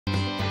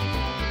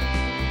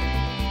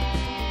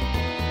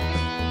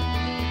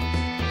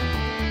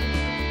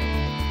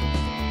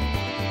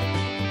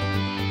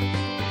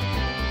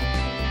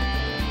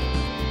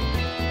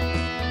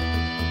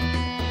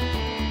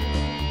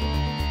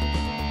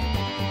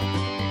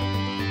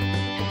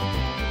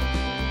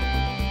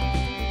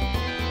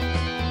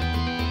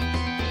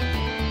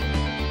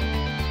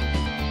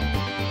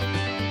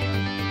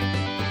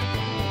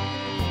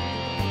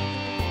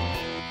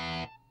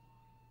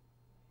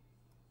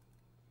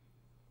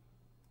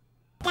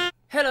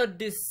Hello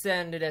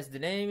Descendants, the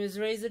name is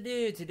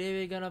RezZaDude. Today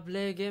we're gonna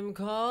play a game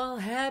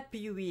called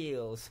Happy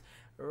Wheels,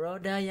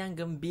 Roda yang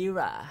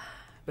gembira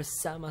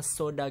bersama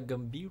soda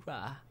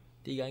gembira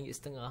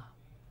RM3.50.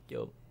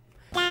 Jom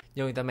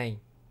kita main.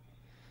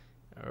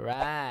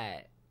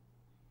 Alright,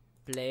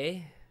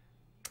 play.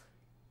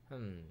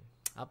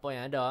 Apa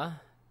yang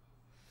ada?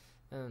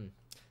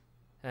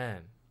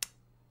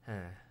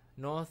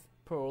 North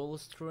Pole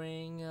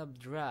string of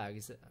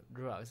drugs.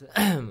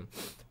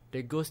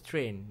 The ghost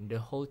train,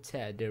 the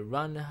hotel, the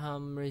run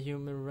hammer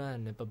human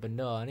run. Apa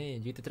benda ni?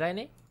 Jom kita try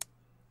ni.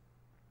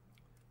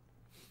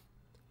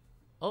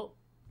 Oh.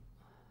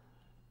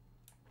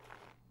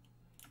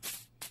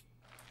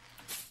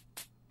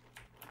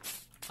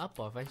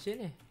 Apa function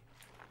ni?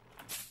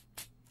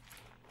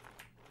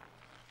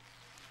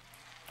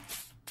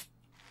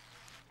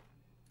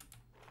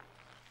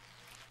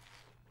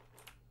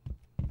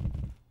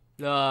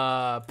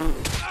 Lah.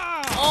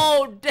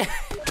 Oh, damn.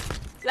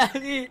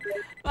 Lari.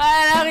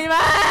 Lari,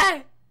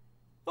 bye.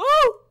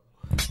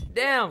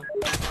 Damn.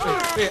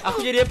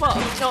 Aku jadi apa?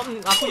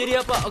 Aku jadi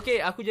apa?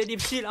 Okay, aku jadi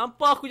shield.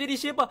 Apa aku jadi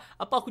siapa?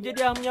 Apa aku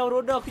jadi yang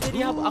roda? Aku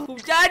jadi apa? Aku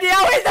jadi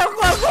awet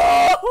aku.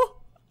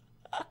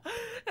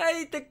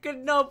 Hai,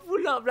 terkena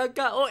pula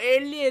belakang. Oh,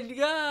 alien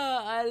ke?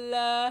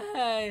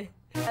 Alahai.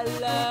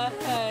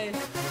 Alahai.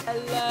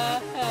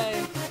 Alahai.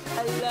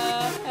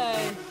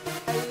 Alahai.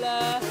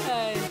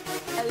 Alahai.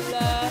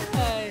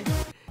 Alahai.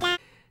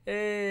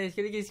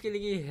 Sekali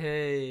lagi.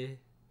 Hei.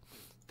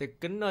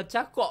 Terkena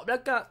cakap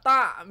belakang.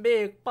 Tak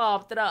ambil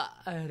pop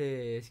tak.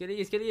 Aduh, sekali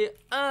lagi.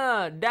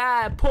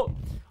 Die pop.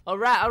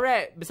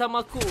 Alright.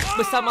 Bersamaku,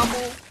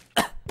 bersamamu.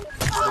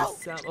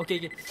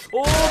 Okay.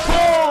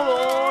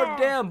 Oh,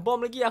 damn,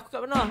 bom lagi. Aku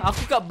kat mana?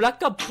 Aku kat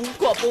belakang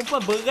pungkuk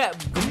perempuan berat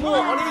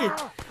gemuk ni.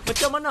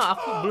 Macam mana?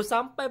 Aku belum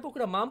sampai pun aku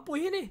dah mampu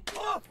ni.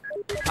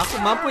 Aku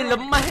mampu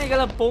lemah ni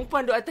kalau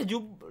perempuan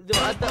duduk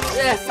atas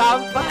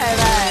sampai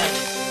lah.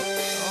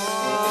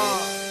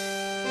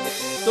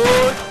 Tu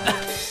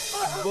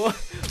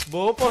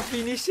berapa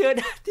finisher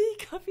dah?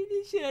 3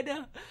 finisher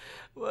dah.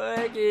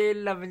 Wah,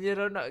 gila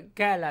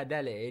menyeronokkan lah.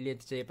 Dah lah alien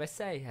tu cari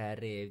pasal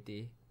hari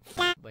ni.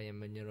 Banyak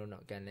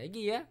menyeronokkan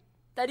lagi ya.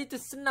 Tadi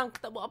tu senang,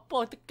 tak buat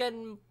apa.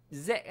 Tekan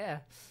Z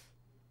lah.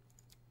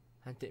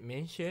 Haunted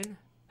mansion.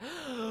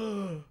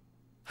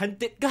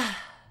 Haunted kah?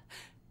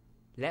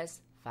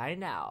 Let's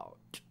find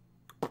out.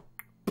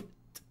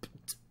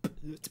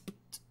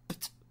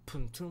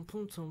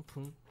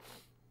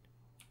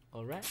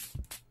 Alright.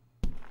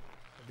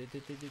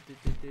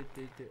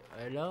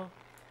 Hello.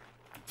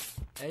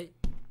 Hey.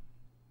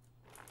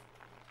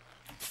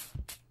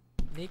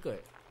 Ni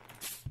kot.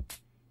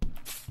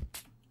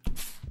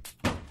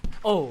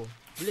 Oh,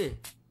 boleh.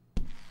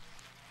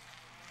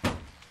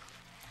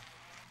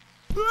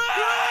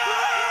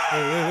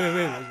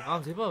 Wait.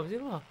 Siapa?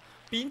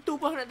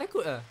 Pintu pun nak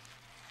takut lah.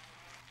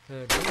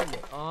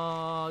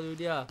 Tu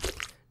dia.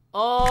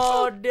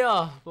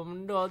 Apa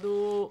benda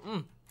tu?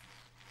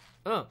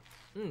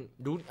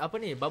 Apa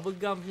ni?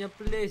 Bubblegum punya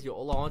place. Ya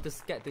Allah, orang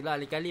tersekat tu lah.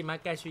 Kali-kali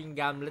makan chewing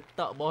gum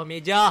letak bawah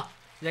meja.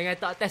 Jangan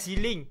letak atas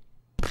ceiling.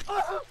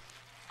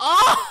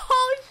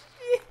 Oh,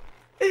 shit.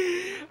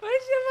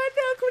 Macam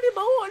mana aku boleh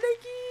bawa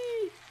lagi?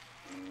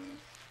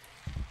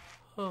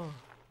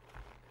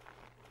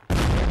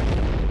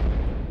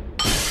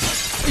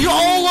 Ya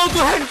Allah,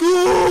 Tuhanku.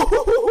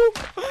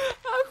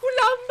 Aku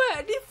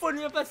lambat ni. Phone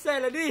punya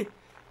pasal lah ni.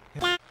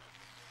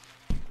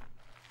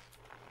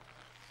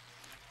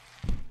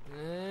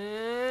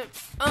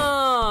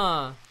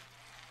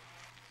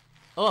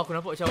 Oh, aku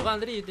nampak macam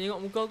orang tadi. Tengok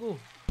muka aku.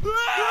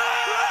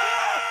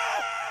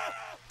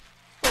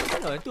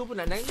 Mana tu pun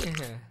nak nangis.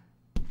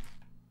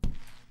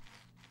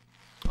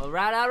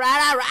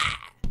 Alright.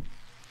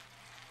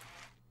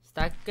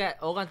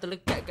 Setakat orang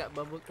terlekat kat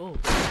bambu.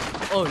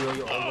 Oh, ya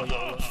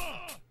Allah.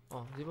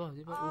 Oh, siapa?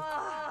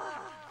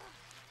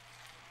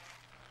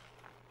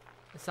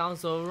 It sounds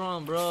so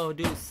wrong, bro.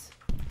 This.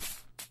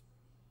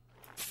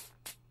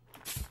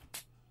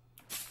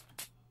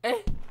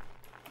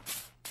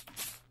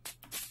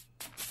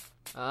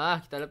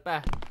 Kita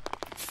lepas.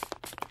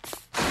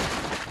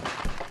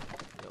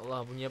 Ya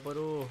Allah, bunyi apa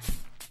tu?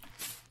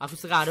 Aku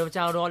serah dah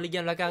macam orang lagi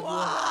yang belakang aku.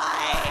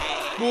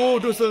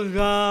 Bodoh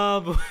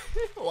seram.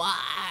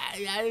 Wah,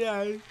 ya.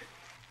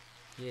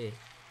 Ye.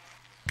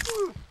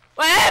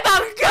 Weh,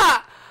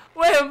 bangka.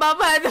 Weh,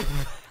 mama tu.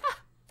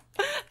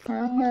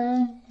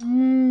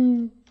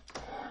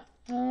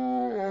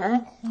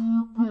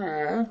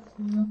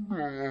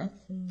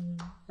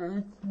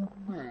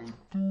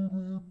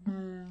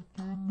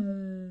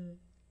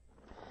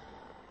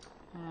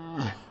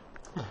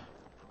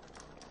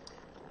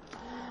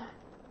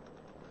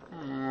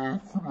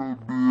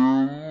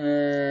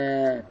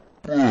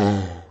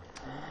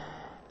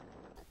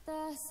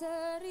 Tak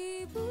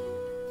seribu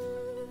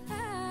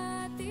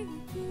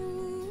hatiku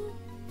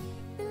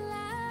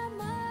telah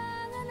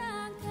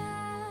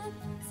mengenangkan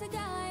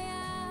segala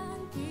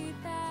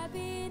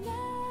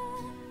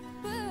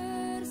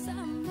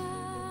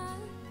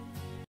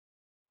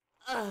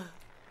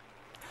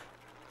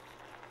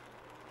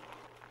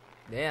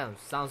Damn,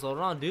 sounds so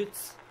wrong,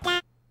 dudes.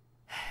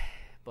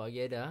 Apa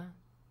lagi ada?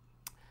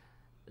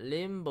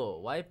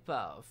 Limbo,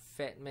 Wipeout,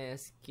 Fat Man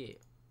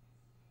Escape.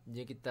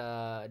 Jom kita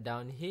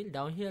downhill.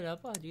 Downhill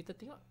apa? Jom kita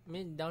tengok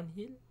main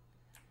downhill.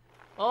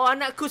 Oh,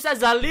 anakku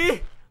Sazali.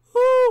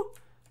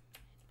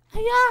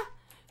 Ayah,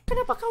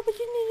 kenapa kau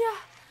begini ya?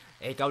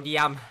 Kau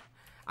diam.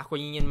 Aku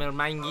ingin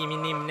bermain game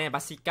ini naik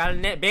basikal,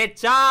 naik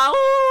beca.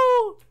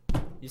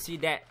 You see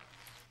that?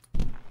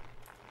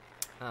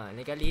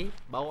 Ni kali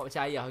bawa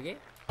macam ayah, okay?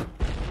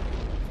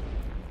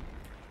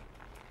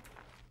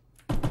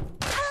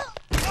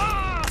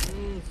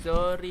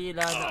 Sorry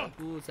lah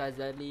anakku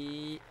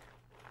Sazali.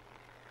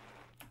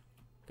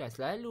 Kan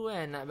selalu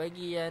kan nak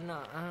bagi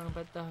anak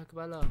patah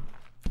kepala.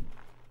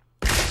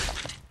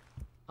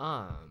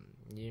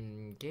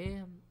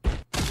 Okay.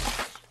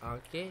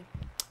 Okay.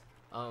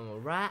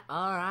 Alright.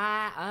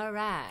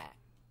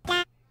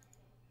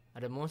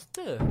 Ada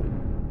monster.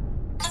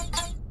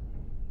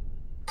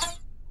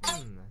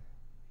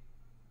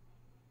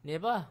 Ni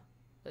apa?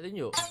 Tak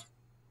tunjuk.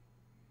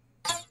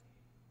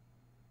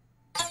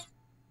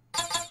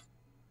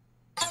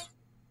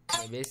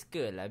 Best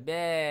ke lah,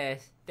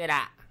 best.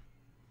 Tidak.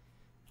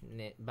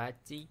 Net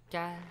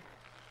basikal.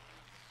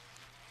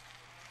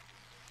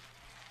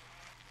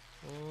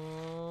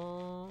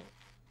 Oh.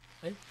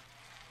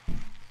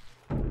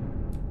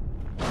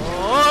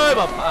 Oh,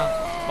 bapak.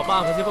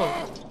 Bapak, siapa?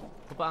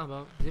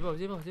 Bapak,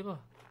 siapa?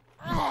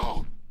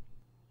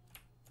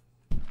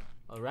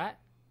 Alright.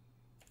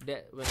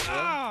 That went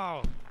well.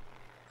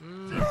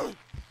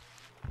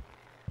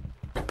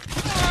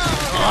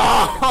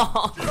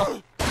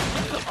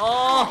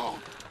 Oh,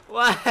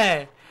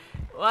 why?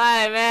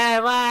 Why,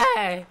 man?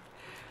 Why?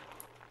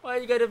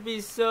 Why you gotta be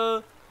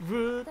so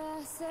rude?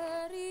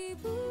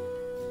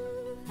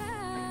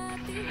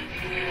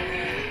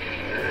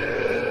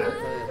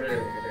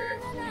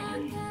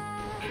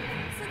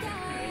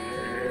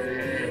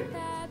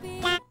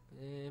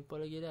 Apa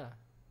lagi dah?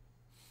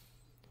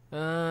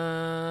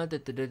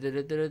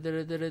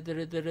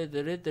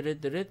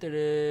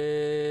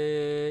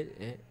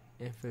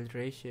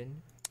 Infiltration.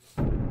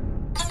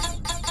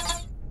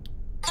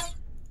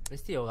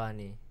 Mesti orang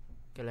ni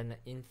kalau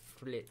nak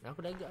inflate.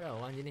 Aku dah agak dah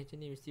orang jenis macam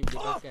ni mesti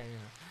boleh pakai.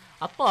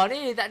 Apa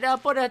ni? Tak ada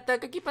apa dah,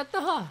 kaki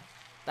patah lah.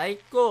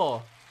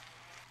 Taiko.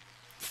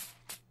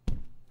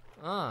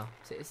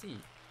 Seksi.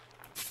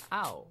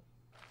 Ow.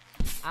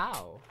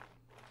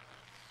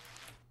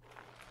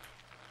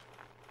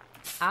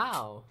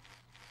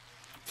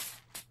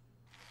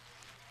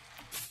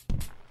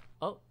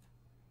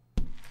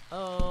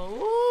 Oh,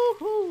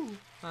 woohoo.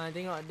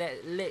 Tengok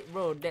that leg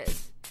bro,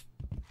 that's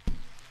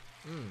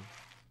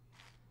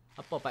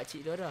apa pakcik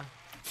tu dah?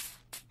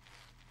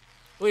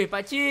 Weh,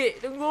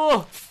 pakcik,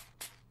 tunggu.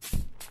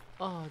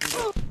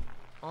 Tidak.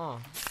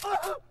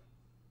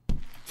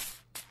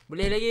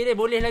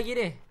 Boleh lagi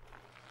ni.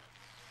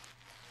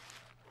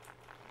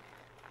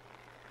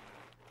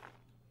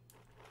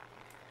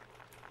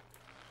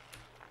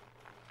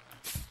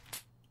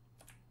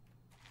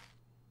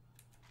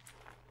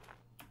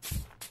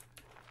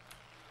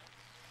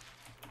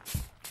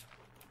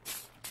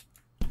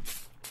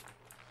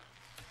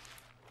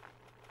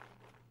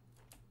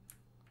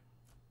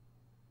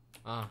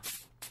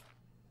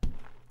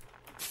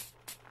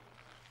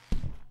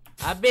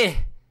 Habis.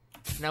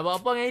 Nak buat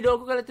apa dengan hidup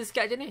aku kalau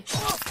tersekat macam ni?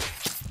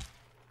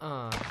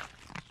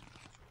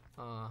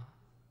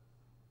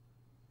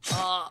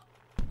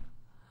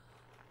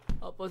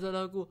 Apa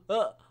salah aku?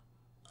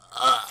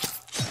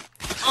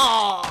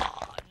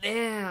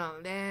 Damn.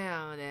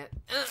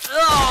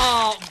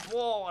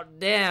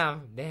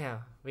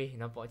 Weh,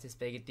 nampak macam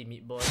spaghetti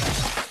meatball.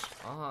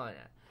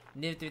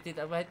 Ni betul-betul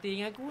tak berhati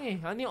dengan aku ni.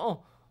 Ni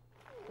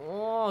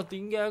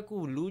tinggal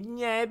aku.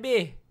 Lunyai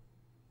habis.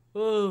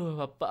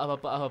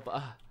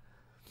 Bapak.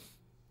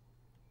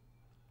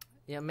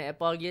 Yang make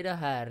apa lagi dah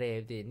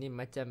hari betul. Ni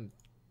macam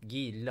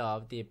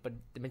gila betul.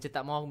 Macam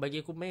tak mau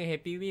bagi aku main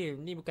Happy Wheel.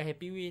 Ni bukan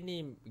Happy Wheel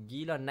ni.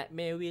 Gila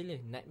Nightmare Wheel ni.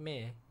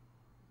 Nightmare.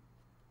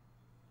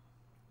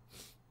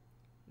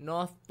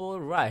 North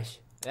Pole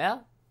Rush.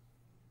 Well,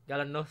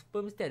 kalau North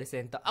Pole mesti ada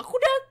center. Aku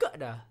dah agak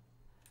dah.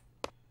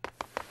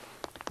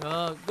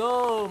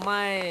 Go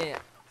my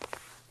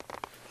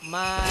Aku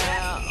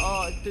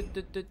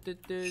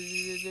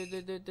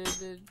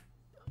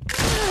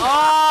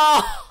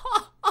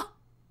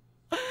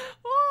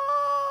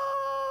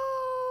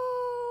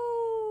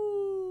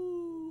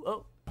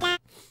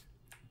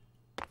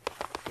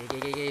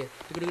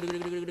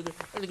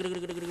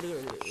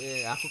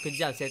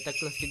kejam, Santa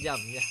Claus kejam.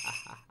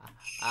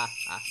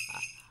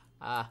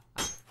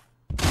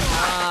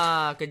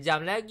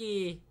 Kejam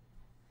lagi.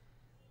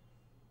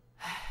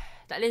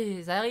 Tak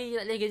boleh, sehari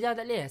tak boleh kejam,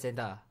 tak boleh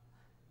Santa.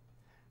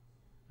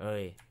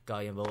 Oi,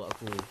 kau yang bawa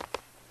aku.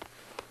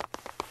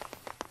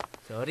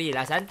 Sorry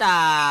lah Santa.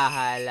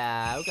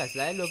 Alah, bukan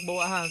selalu aku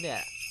bawa hang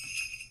tak?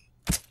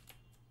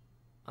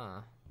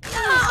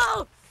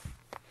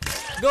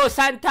 Go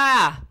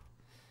Santa.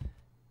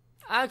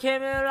 I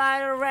came in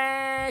like a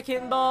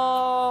wrecking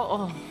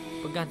ball.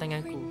 Pegang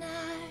tanganku.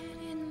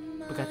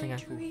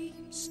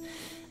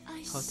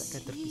 Kau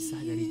takkan terpisah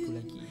dariku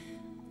lagi.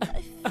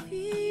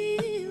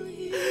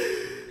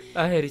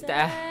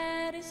 Restart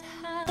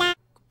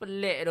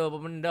pelik tu apa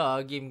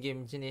benda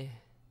game-game macam ni.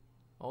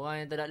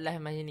 Orang yang tak ada live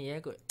macam ni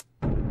kot.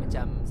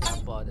 Macam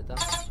siapa tak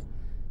tahu.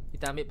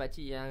 Kita ambil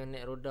pakcik yang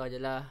naik roda je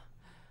lah.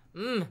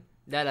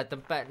 Dah lah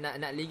tempat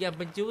nak ligan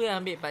pencuri,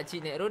 ambil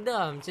pakcik naik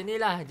roda. Macam ni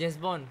lah James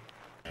Bond.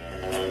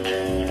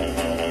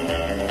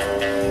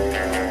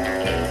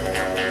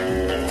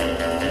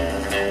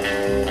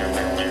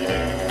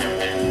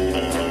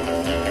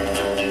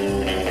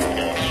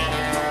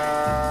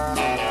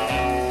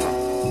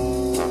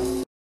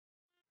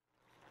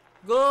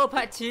 Go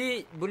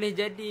pakcik, boleh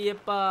jadi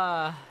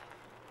apa?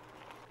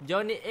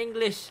 Johnny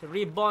English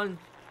Reborn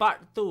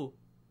Part 2.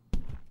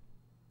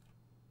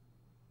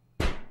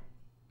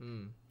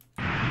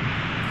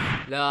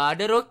 Lah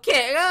ada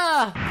roket ke?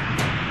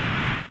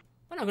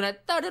 Mana aku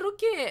nak tahu ada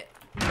roket?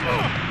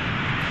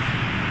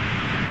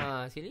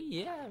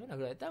 Sekali ya, mana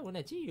aku nak tahu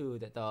nak ciu.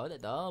 Tak tahu.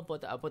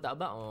 Apa tak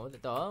abang.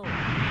 Tak tahu.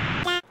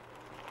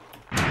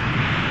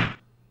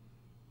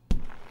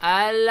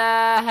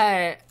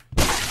 Alah.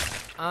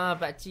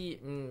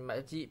 Pakcik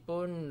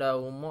pun dah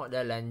umur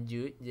dah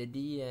lanjut.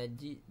 Jadi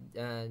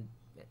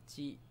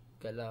pakcik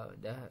kalau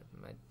dah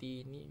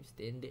mati ni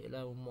standard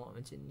lah umur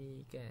macam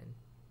ni kan.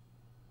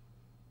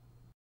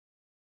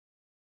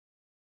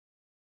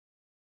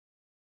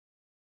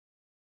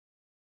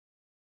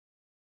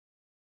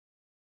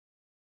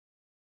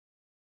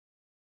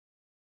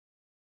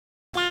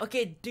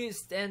 Okay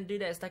dudes and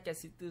dudettes, setakat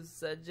situ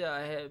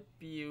saja.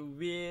 Happy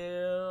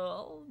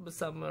Wheel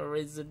bersama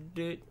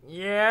RezZaDude.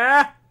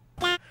 Yeah.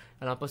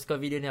 Kalau apa suka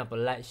video ni, apa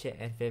like, share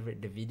and favorite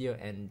the video.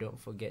 And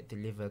don't forget to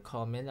leave a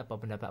comment apa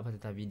pendapat apa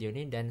tentang video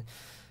ni. Dan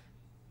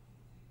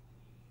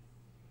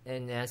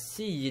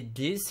see you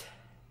this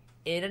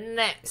in the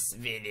next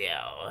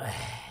video.